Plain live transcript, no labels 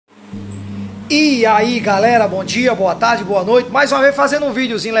E aí galera, bom dia, boa tarde, boa noite. Mais uma vez fazendo um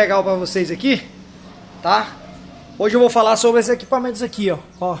videozinho legal pra vocês aqui, tá? Hoje eu vou falar sobre esses equipamentos aqui, ó.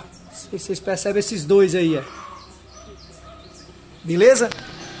 Vocês percebem esses dois aí, ó. Beleza?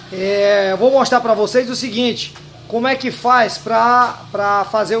 Eu vou mostrar pra vocês o seguinte: como é que faz pra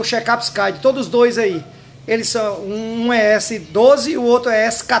fazer o check-up Sky de todos os dois aí. Eles são, um é S12 e o outro é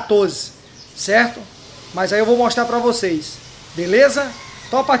S14, certo? Mas aí eu vou mostrar pra vocês, beleza?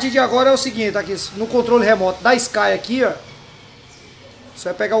 Então a partir de agora é o seguinte, aqui no controle remoto da Sky aqui, ó. Você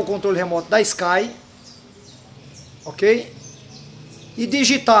vai pegar o controle remoto da Sky, ok? E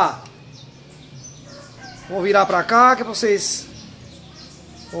digitar. Vou virar pra cá que é pra vocês.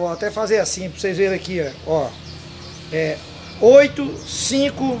 Vou até fazer assim pra vocês verem aqui, ó.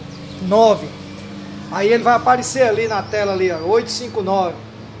 859. Aí ele vai aparecer ali na tela ali, ó, 859.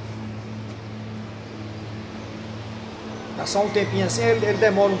 Dá só um tempinho assim, ele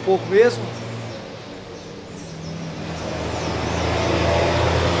demora um pouco mesmo.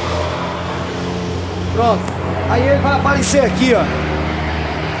 Pronto. Aí ele vai aparecer aqui, ó.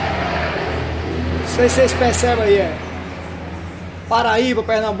 Não sei se vocês percebem aí, Paraíba,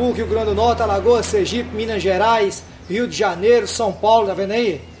 Pernambuco, Rio Grande do Norte, Alagoas, Sergipe, Minas Gerais, Rio de Janeiro, São Paulo, tá vendo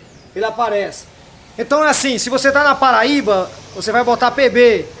aí? Ele aparece. Então é assim, se você tá na Paraíba, você vai botar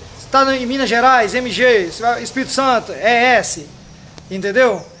PB. Se tá em Minas Gerais, MG, Espírito Santo, ES,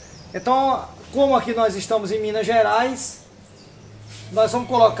 entendeu? Então, como aqui nós estamos em Minas Gerais, nós vamos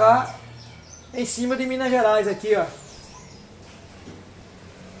colocar em cima de Minas Gerais aqui, ó.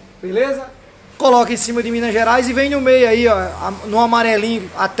 Beleza? Coloca em cima de Minas Gerais e vem no meio aí, ó, no amarelinho,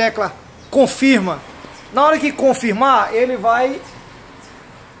 a tecla confirma. Na hora que confirmar, ele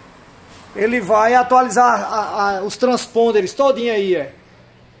vai atualizar os transponders todinho aí,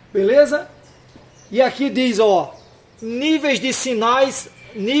 beleza? E aqui diz, ó, níveis de sinais,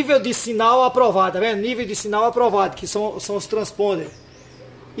 nível de sinal aprovado, tá vendo? Nível de sinal aprovado, que são os transponders.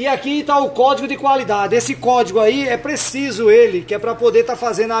 E aqui está o código de qualidade. Esse código aí é preciso ele, que é para poder estar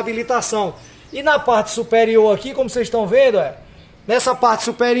fazendo a habilitação. E na parte superior aqui, como vocês estão vendo, nessa parte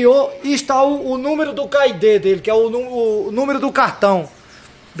superior está o número do KID dele, que é o número do cartão.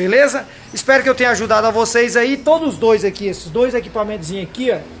 Beleza? Espero que eu tenha ajudado a vocês aí. Todos os dois aqui, esses dois equipamentos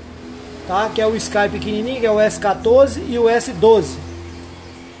aqui, ó, tá? Que é o Sky pequenininho, que é o S14 e o S12.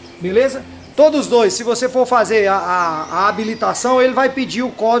 Beleza? Todos os dois, se você for fazer a habilitação, ele vai pedir o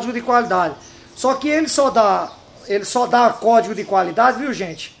código de qualidade. Só que ele só dá código de qualidade, viu,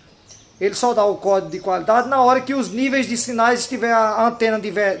 gente? Ele só dá o código de qualidade na hora que os níveis de sinais estiver, a antena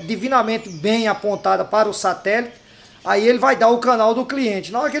estiver divinamente bem apontada para o satélite. Aí ele vai dar o canal do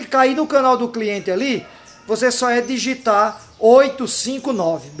cliente. Na hora que ele cair no canal do cliente ali, você só é digitar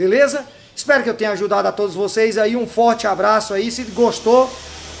 859, beleza? Espero que eu tenha ajudado a todos vocês aí. Um forte abraço aí. Se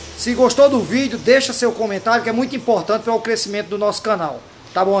gostou do vídeo, deixa seu comentário, que é muito importante para o crescimento do nosso canal.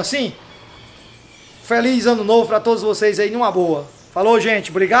 Tá bom assim? Feliz ano novo para todos vocês aí, numa boa. Falou, gente.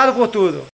 Obrigado por tudo.